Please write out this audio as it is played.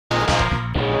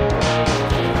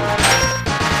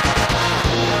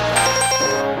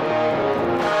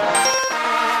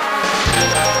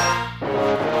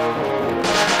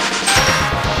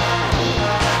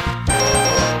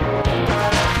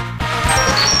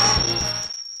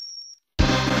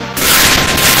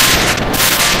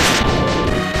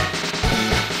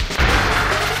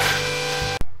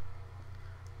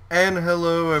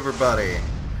hello everybody.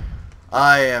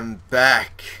 I am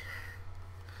back.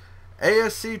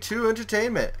 ASC2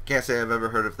 Entertainment. Can't say I've ever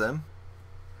heard of them.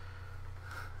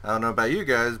 I don't know about you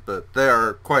guys, but they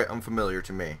are quite unfamiliar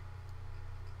to me.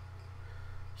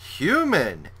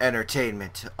 Human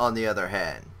Entertainment, on the other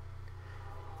hand.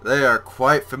 They are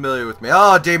quite familiar with me.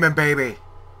 Oh, Demon Baby!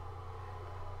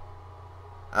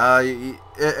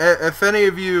 If any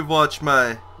of you have watched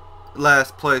my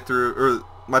last playthrough, or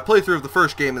my playthrough of the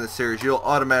first game in the series, you'll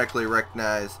automatically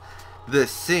recognize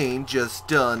this scene just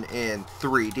done in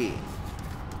 3D.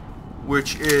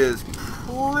 Which is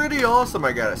pretty awesome,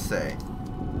 I gotta say.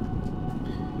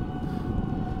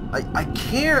 I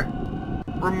can't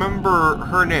remember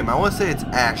her name. I want to say it's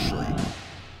Ashley.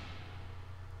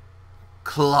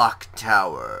 Clock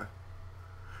Tower.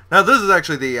 Now this is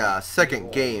actually the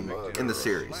second game in the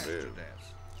series.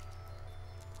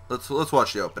 Let's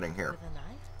watch the opening here.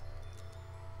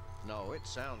 No, it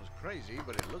sounds crazy,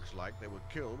 but it looks like they were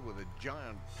killed with a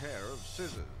giant pair of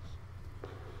scissors.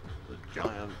 The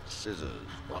giant scissors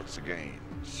once again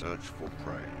search for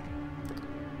prey.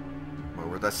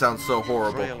 Oh, that sounds so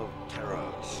horrible. The trail of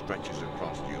terror stretches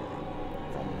across Europe,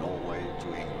 from Norway to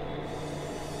England.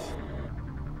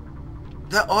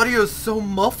 That audio is so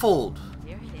muffled.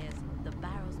 There it is, the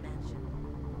Barrows Mansion.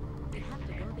 We have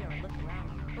to go there and look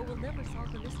around, or we'll never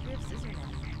solve the mystery of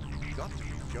Scissornet. You've got to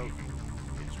be joking.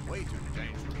 It's way too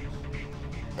dangerous.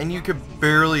 And you could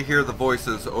barely hear the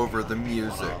voices over the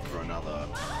music. One after another,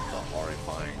 the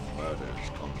horrifying murders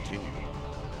continue.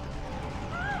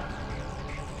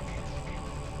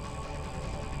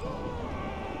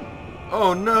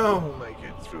 Oh no! Who will make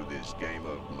it through this game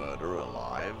of murder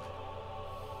alive?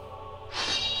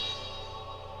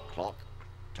 Clock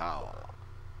Tower.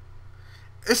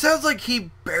 It sounds like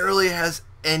he barely has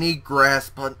any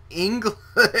grasp on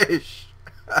English.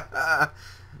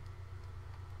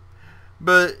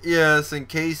 But yes, in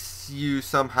case you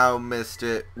somehow missed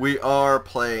it, we are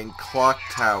playing Clock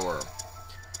Tower.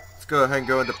 Let's go ahead and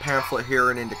go into pamphlet here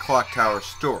and into Clock Tower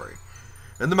story.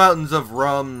 In the mountains of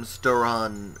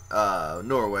Romsdalen,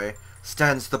 Norway,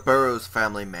 stands the Burroughs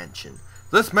family mansion.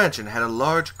 This mansion had a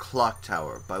large clock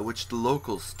tower by which the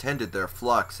locals tended their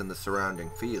flocks in the surrounding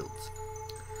fields.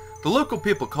 The local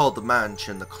people called the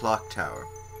mansion the Clock Tower.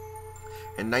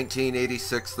 In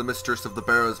 1986, the mistress of the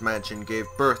Burroughs mansion gave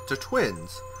birth to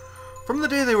twins. From the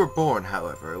day they were born,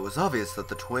 however, it was obvious that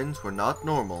the twins were not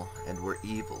normal and were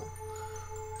evil.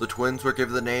 The twins were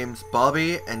given the names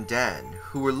Bobby and Dan,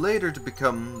 who were later to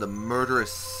become the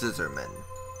murderous Scissormen.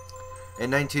 In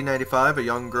 1995, a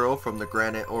young girl from the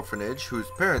Granite Orphanage, whose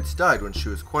parents died when she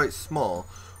was quite small,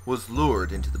 was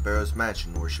lured into the Burroughs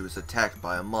mansion where she was attacked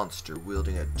by a monster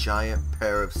wielding a giant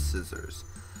pair of scissors.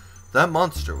 That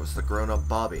monster was the grown-up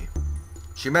Bobby.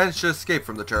 She managed to escape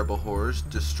from the terrible horrors,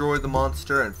 destroy the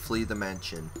monster, and flee the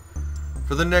mansion.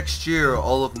 For the next year,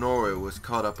 all of Norway was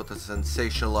caught up with the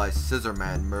sensationalized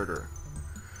Scissorman murder.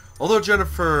 Although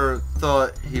Jennifer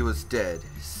thought he was dead,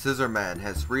 Scissorman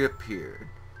has reappeared.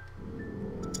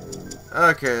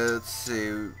 Okay, let's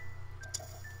see.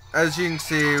 As you can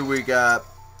see, we got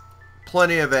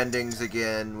plenty of endings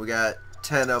again. We got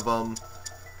 10 of them.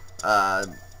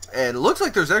 And it looks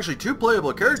like there's actually 2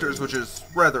 playable characters, which is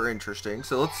rather interesting.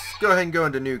 So let's go ahead and go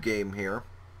into new game here.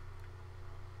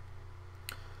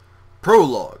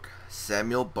 Prologue,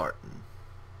 Samuel Barton.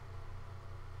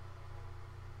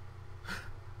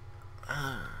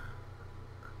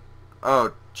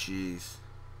 Oh, jeez.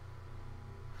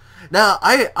 Now,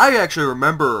 I actually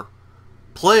remember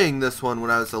playing this one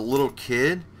when I was a little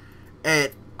kid,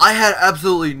 and I had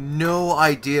absolutely no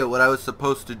idea what I was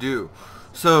supposed to do.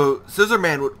 So,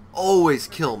 Scissorman would always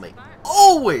kill me.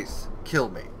 Always kill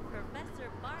me.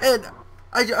 And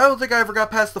I don't think I ever got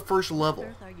past the first level.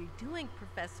 What on earth are you doing,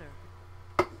 Professor?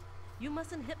 You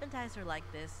mustn't hypnotize her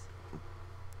like this.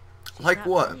 She's Like not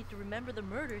what? ready to remember the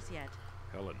murders yet.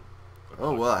 Helen.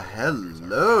 Oh, well,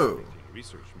 hello.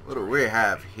 What do we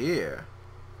have here?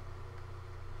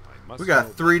 We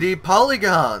got 3D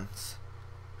polygons.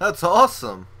 That's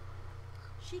awesome.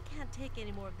 She can't take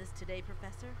any more of this today,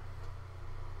 Professor.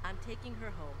 I'm taking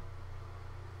her home.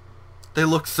 They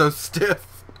look so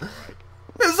stiff.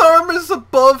 His arm is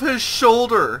above his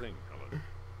shoulder. Helen.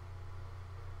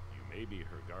 You may be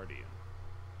her guardian,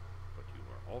 but you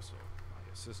are also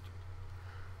my assistant.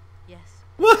 Yes.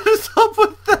 What is up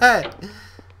with that?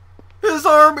 His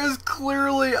arm is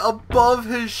clearly above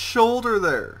his shoulder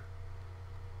there.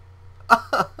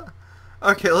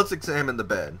 Okay, let's examine the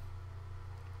bed.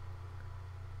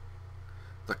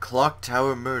 The Clock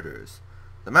Tower murders.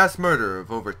 The mass murder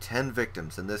of over 10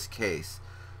 victims in this case.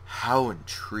 How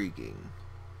intriguing.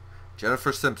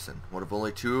 Jennifer Simpson, one of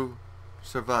only 2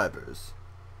 Survivors.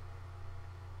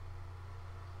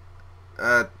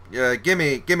 Yeah, give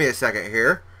me a second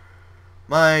here.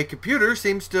 My computer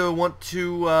seems to want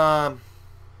to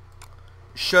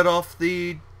shut off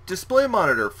the display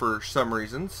monitor for some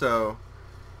reason, so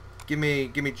give me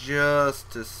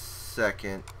just a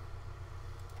second.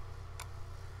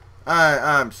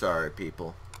 I'm sorry,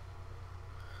 people.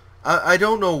 I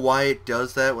don't know why it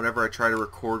does that whenever I try to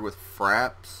record with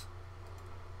Fraps.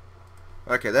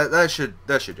 Okay, that should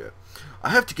do it. I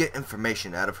have to get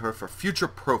information out of her for future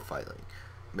profiling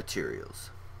materials.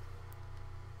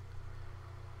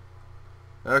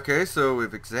 Okay, so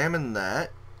we've examined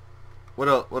that. What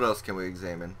else can we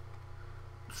examine?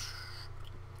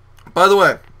 By the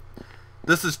way,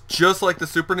 this is just like the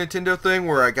Super Nintendo thing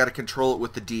where I gotta control it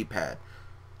with the D-pad.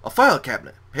 A file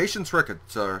cabinet. Patients'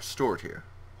 records are stored here.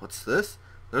 What's this?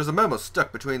 There's a memo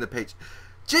stuck between the pages.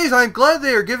 Jeez, I'm glad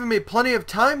they are giving me plenty of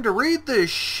time to read this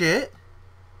shit.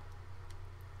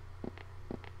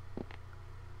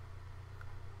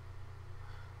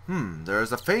 There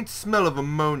is a faint smell of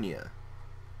ammonia.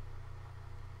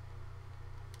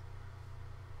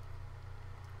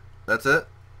 That's it?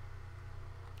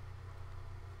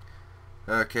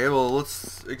 Okay, well,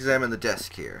 let's examine the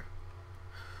desk here.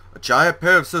 A giant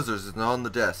pair of scissors is on the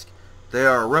desk. They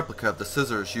are a replica of the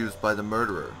scissors used by the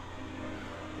murderer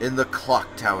in the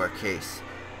Clock Tower case.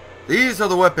 These are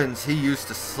the weapons he used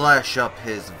to slash up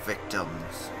his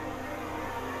victims.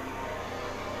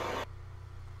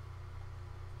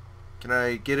 Can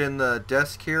I get in the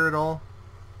desk here at all?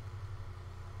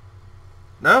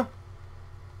 No?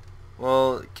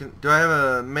 Well, do I have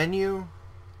a menu?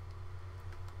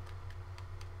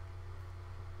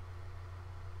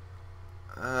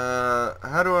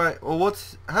 How do I... Well,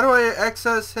 how do I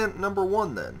access hint number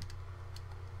 1 then?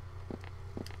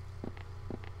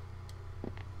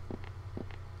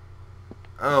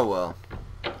 Oh well.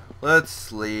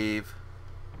 Let's leave.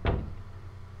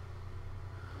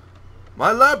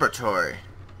 My laboratory.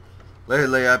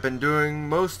 Lately I've been doing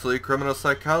mostly criminal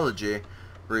psychology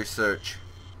research.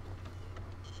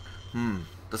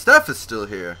 The staff is still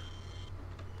here.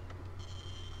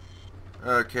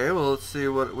 Okay, well, let's see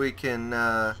what we can,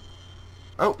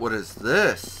 Oh, what is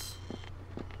this?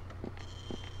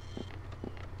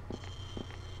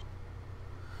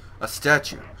 A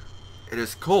statue. It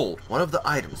is cold, one of the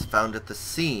items found at the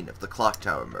scene of the Clock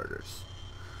Tower murders.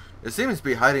 It seems to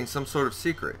be hiding some sort of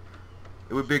secret.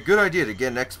 It would be a good idea to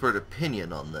get an expert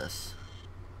opinion on this.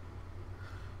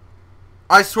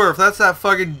 I swear, if that's that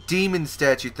fucking demon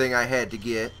statue thing I had to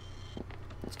get,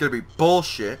 it's gonna be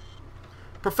bullshit.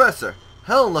 Professor,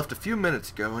 Helen left a few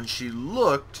minutes ago and she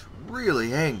looked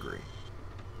really angry.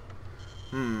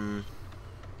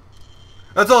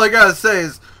 That's all I gotta say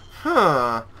is,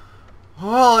 huh.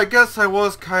 Well, I guess I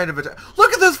was kind of a...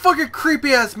 Look at this fucking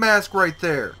creepy ass mask right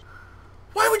there.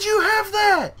 Why would you have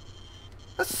that?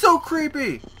 That's so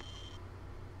creepy.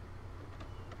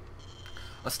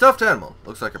 A stuffed animal.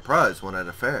 Looks like a prize won at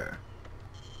a fair.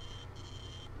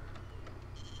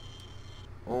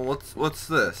 Well, what's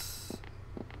this?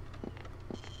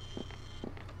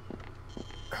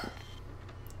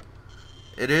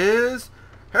 It is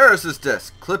Harris's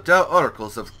desk. Clipped out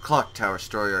articles of the Clock Tower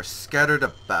story are scattered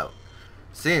about.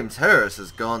 Seems Harris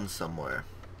has gone somewhere.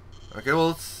 Okay, well,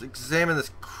 let's examine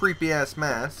this creepy ass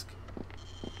mask.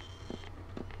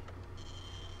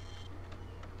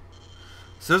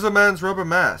 Scissor Man's rubber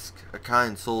mask, a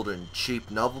kind sold in cheap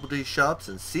novelty shops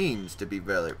and seems to be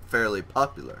fairly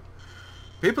popular.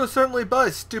 People certainly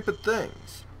buy stupid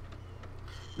things.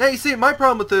 Now you see, my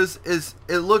problem with this is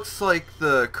it looks like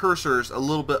the cursor's a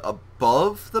little bit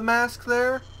above the mask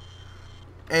there,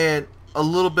 and a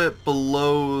little bit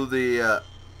below the,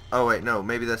 oh wait, no,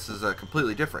 maybe this is a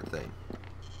completely different thing.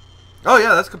 Oh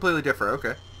yeah, that's completely different,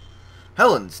 okay.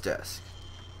 Helen's desk.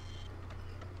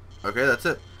 Okay, that's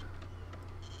it.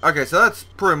 Okay, so that's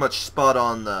pretty much spot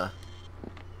on the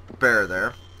bear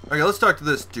there. Okay, let's talk to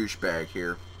this douchebag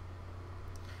here.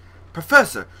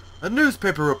 Professor, a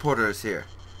newspaper reporter is here.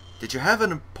 Did you have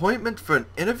an appointment for an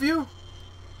interview?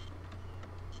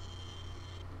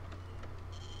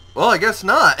 Well, I guess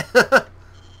not.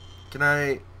 Can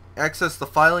I access the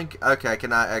filing? Okay, I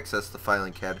cannot access the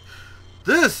filing cabinet.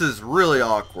 This is really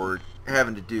awkward,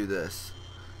 having to do this.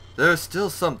 There's still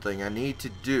something I need to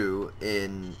do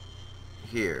in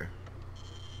here.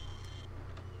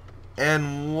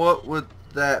 And what would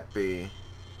that be?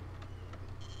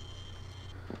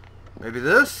 Maybe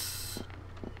this?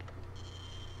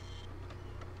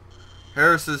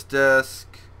 Harris's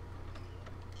desk.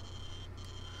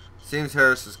 Seems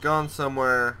Harris has gone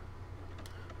somewhere.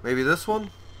 Maybe this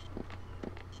one?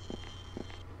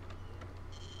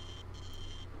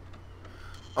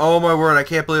 Oh my word, I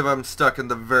can't believe I'm stuck in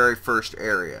the very first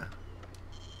area.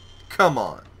 Come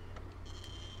on.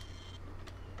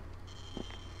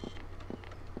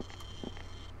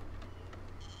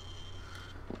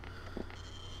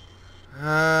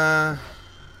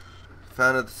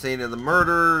 Found at the scene of the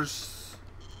murders.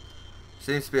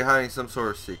 Seems to be hiding some sort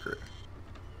of secret.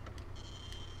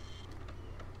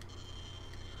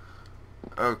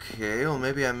 Okay, well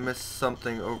maybe I missed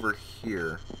something over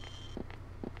here.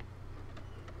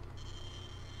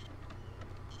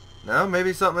 No,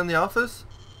 maybe something in the office?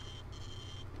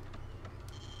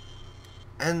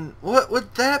 And what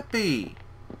would that be?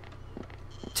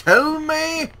 Tell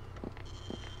me?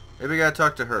 Maybe I gotta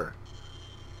talk to her.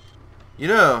 You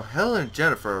know, Helen and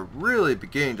Jennifer are really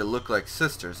beginning to look like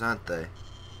sisters, aren't they?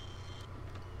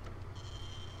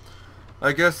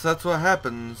 I guess that's what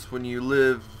happens when you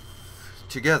live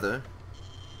together.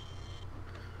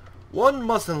 One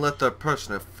mustn't let their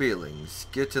personal feelings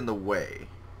get in the way.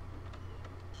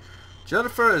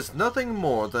 Jennifer is nothing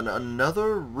more than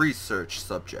another research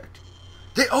subject.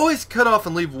 They always cut off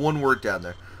and leave one word down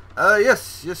there.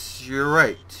 Yes, you're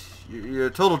right. You're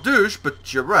a total douche,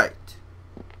 but you're right.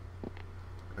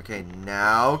 Okay,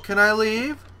 now can I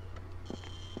leave?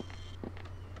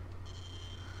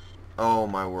 Oh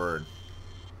my word.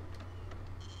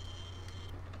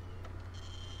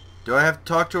 Do I have to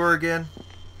talk to her again?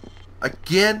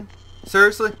 Again?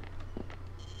 Seriously?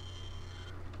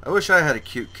 I wish I had a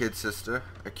cute kid sister.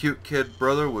 A cute kid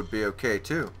brother would be okay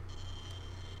too.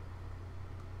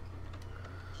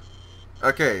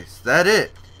 Okay, is that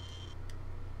it?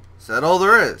 Is that all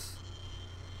there is?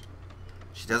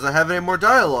 She doesn't have any more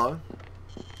dialogue.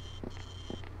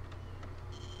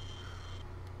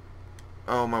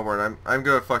 Oh my word, I'm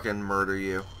gonna fucking murder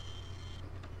you.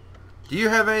 Do you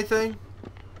have anything?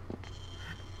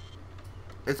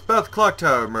 It's about the Clock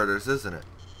Tower murders, isn't it?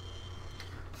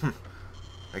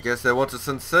 I guess they want to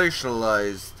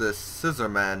sensationalize this scissor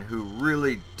man who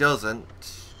really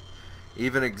doesn't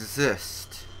even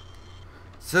exist.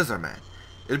 Scissor man.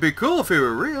 It'd be cool if he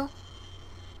were real.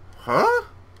 Huh?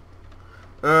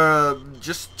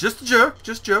 Just a joke.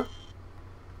 Just a joke.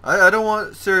 I don't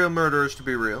want serial murderers to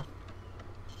be real.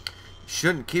 You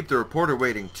shouldn't keep the reporter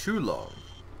waiting too long.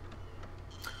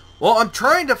 Well, I'm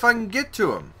trying to fucking get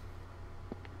to him.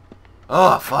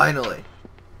 Oh, finally.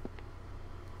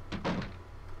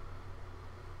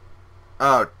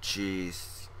 Oh,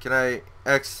 jeez. Can I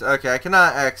okay, I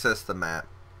cannot access the map.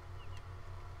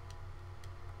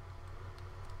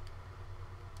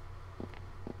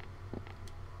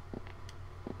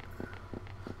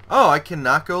 Oh, I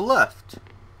cannot go left.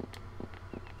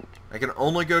 I can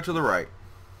only go to the right.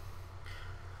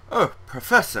 Oh,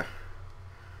 Professor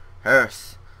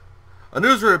Harris. A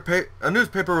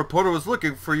newspaper reporter was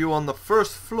looking for you on the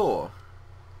first floor.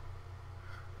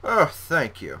 Oh,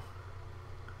 thank you.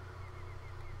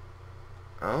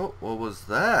 Oh, what was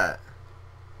that?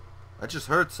 I just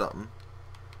heard something.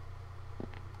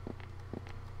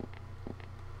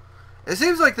 It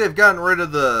seems like they've gotten rid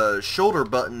of the shoulder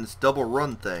buttons double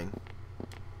run thing.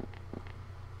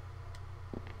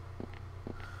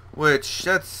 Which,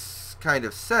 that's kind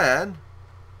of sad.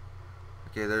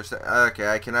 Okay, okay,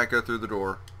 I cannot go through the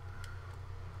door.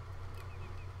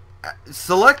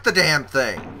 Select the damn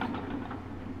thing.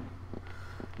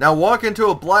 Now walk into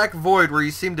a black void where you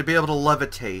seem to be able to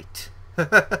levitate.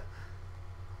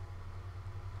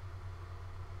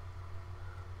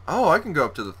 Oh, I can go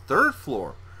up to the 3rd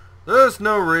floor. There's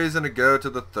no reason to go to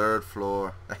the 3rd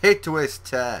floor. I hate to waste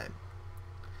time.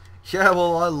 Yeah,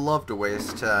 well, I love to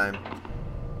waste time.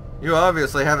 You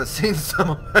obviously haven't seen some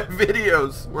of my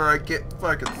videos where I get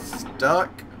fucking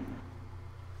stuck.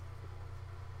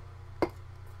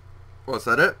 Was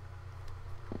that it?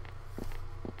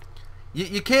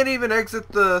 You can't even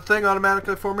exit the thing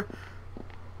automatically for me?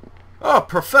 Oh,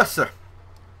 Professor.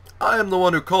 I am the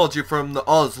one who called you from the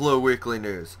Oslo Weekly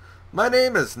News. My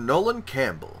name is Nolan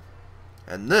Campbell.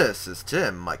 And this is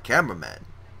Tim, my cameraman.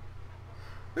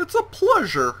 It's a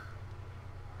pleasure.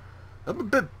 I'm a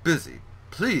bit busy.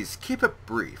 Please keep it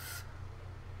brief.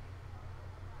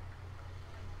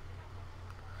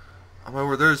 Oh my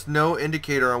word, there's no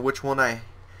indicator on which one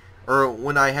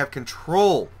when I have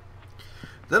control.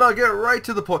 Then I'll get right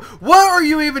to the point. What are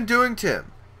you even doing,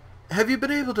 Tim? Have you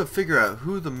been able to figure out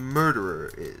who the murderer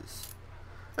is?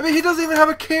 I mean, he doesn't even have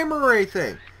a camera or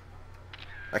anything.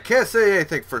 I can't say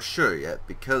anything for sure yet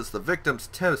because the victim's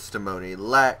testimony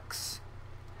lacks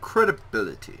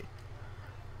credibility.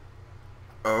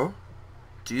 Oh?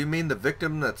 Do you mean the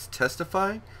victim that's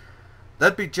testifying?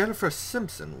 That'd be Jennifer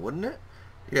Simpson, wouldn't it?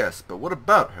 Yes, but what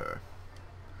about her?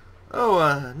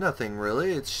 Oh, nothing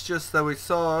really. It's just that we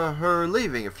saw her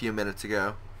leaving a few minutes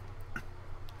ago.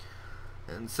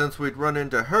 And since we'd run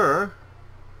into her,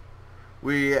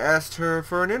 we asked her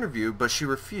for an interview, but she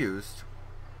refused.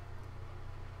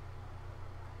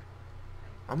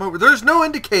 There's no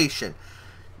indication.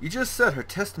 You just said her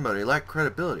testimony lacked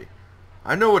credibility.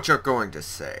 I know what you're going to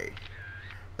say.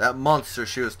 That monster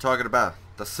she was talking about,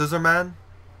 the Scissor Man,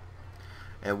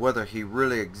 and whether he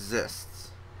really exists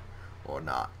or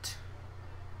not.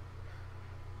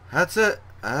 That's it.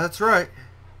 That's right.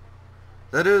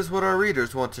 That is what our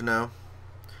readers want to know.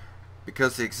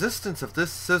 Because the existence of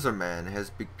this Scissor Man has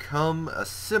become a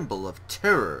symbol of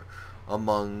terror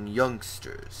among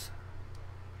youngsters.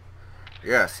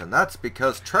 Yes, and that's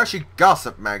because trashy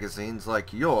gossip magazines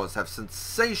like yours have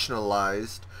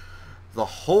sensationalized the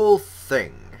whole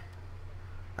thing.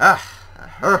 Ah, that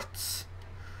hurts.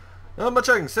 Not much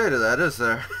I can say to that, is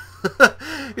there?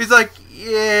 He's like,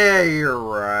 yeah, you're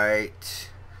right.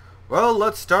 Well,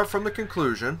 let's start from the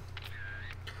conclusion.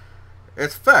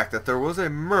 It's fact that there was a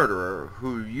murderer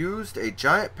who used a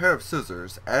giant pair of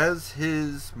scissors as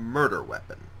his murder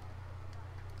weapon.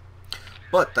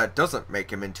 But that doesn't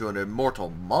make him into an immortal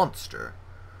monster.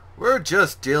 We're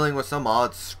just dealing with some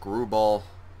odd screwball.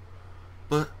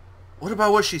 But what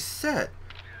about what she said?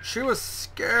 She was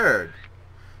scared.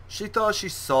 She thought she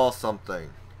saw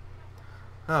something.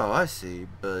 Oh, I see,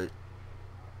 but...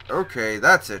 Okay,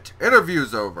 that's it.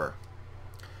 Interview's over.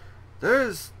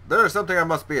 There's something I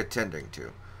must be attending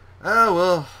to. Oh,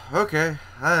 well, okay,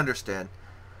 I understand.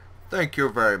 Thank you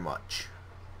very much.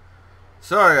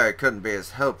 Sorry I couldn't be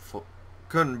as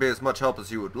much help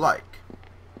as you would like.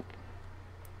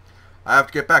 I have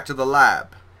to get back to the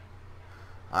lab.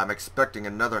 I'm expecting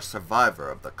another survivor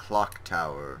of the Clock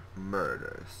Tower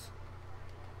murders.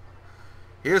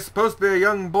 He is supposed to be a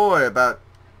young boy about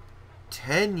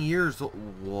 10 years old.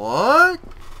 What?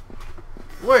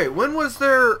 Wait, when was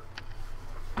there...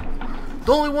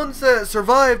 The only ones that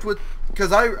survived with...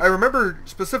 Because I remember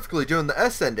specifically doing the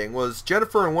S ending was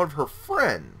Jennifer and one of her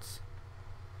friends.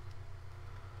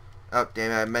 Oh,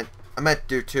 damn it, I meant to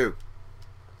do two.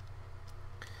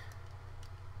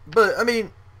 But, I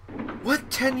mean,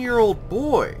 what 10-year-old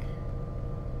boy?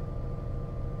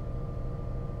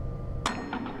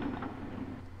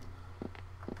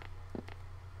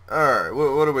 Alright,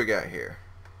 what do we got here?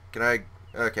 Can I...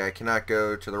 Okay, I cannot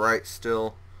go to the right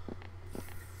still.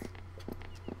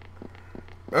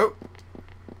 Oh.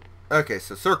 Okay,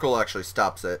 so circle actually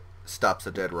stops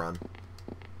a dead run.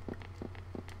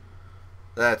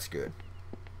 That's good.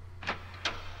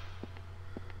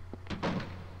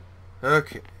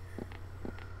 Okay.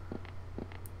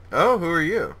 Oh, who are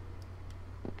you?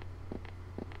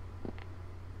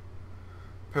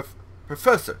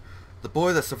 Professor, the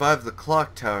boy that survived the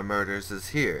Clock Tower murders is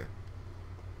here.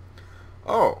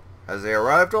 Oh, has he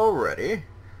arrived already?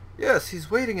 Yes, he's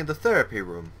waiting in the therapy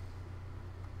room.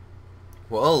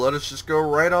 Well, let us just go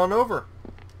right on over.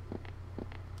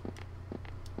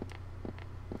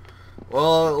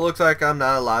 Well, it looks like I'm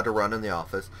not allowed to run in the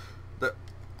office.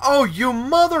 Oh, you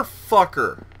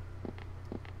motherfucker!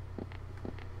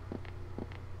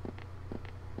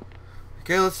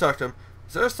 Okay, let's talk to him.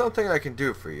 Is there something I can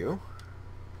do for you?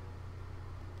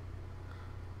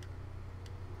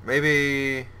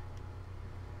 Maybe...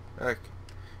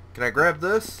 can I grab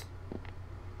this?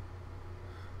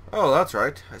 Oh, that's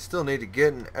right. I still need to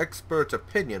get an expert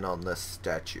opinion on this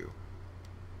statue.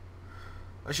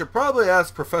 I should probably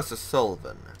ask Professor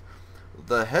Sullivan,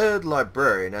 the head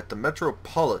librarian at the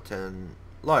Metropolitan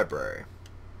Library.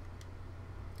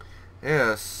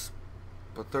 Yes,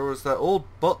 but there was that old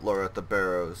butler at the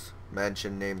Barrows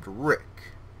mansion named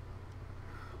Rick.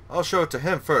 I'll show it to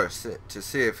him first to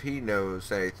see if he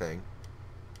knows anything.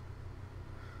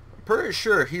 I'm pretty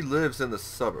sure he lives in the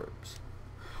suburbs.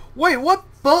 Wait, what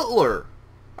butler?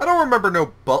 I don't remember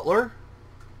no butler.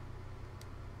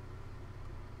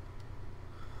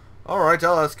 Alright,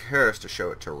 I'll ask Harris to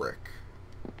show it to Rick.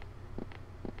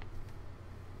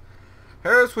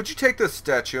 Harris, would you take this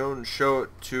statue and show it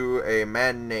to a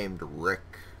man named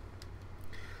Rick?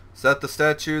 Is that the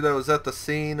statue that was at the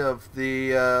scene of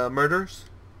the murders?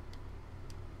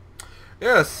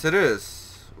 Yes, it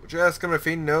is. Would you ask him if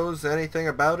he knows anything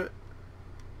about it?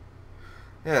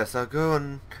 Yes, I'll go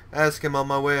and ask him on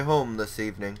my way home this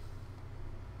evening.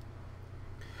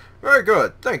 Very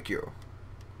good, thank you.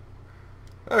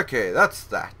 Okay, that's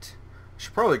that. I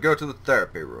should probably go to the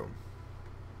therapy room.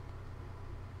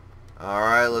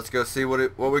 Alright, let's go see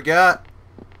what we got.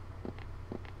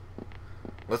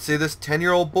 Let's see this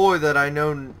 10-year-old boy that I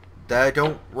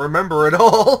don't remember at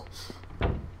all.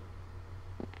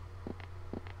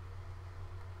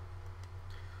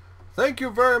 Thank you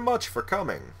very much for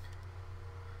coming.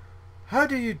 How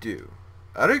do you do?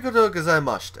 Arigato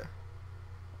gozaimashita.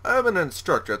 I am an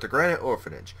instructor at the Granite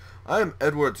Orphanage. I am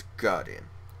Edward's guardian.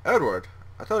 Edward?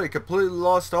 I thought he completely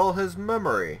lost all his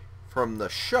memory from the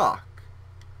shock.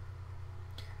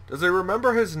 Does he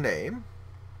remember his name?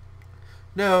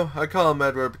 No, I call him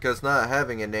Edward because not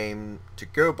having a name to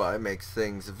go by makes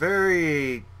things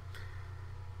very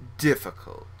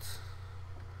difficult.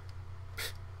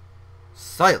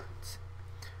 Silence.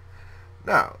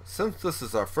 Now, since this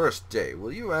is our first day,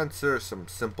 will you answer some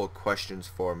simple questions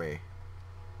for me?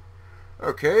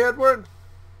 Okay, Edward?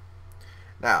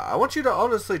 Now, I want you to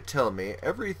honestly tell me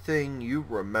everything you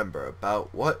remember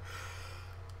about what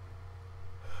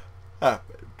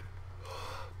happened.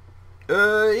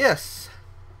 Yes.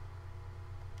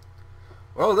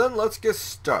 Well then, let's get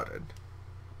started.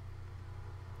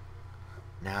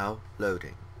 Now,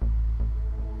 loading.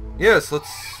 Yes,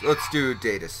 let's do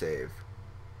data save.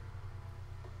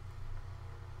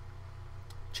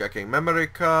 Checking memory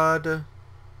card.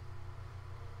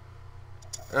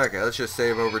 Okay, let's just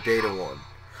save over data 1.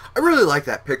 I really like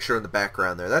that picture in the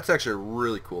background there. That's actually a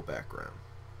really cool background.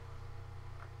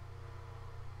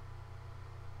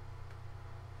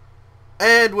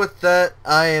 And with that,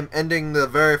 I am ending the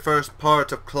very first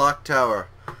part of Clock Tower.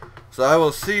 So I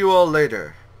will see you all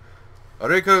later.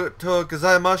 Arigatou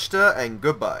gozaimashita and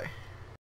goodbye.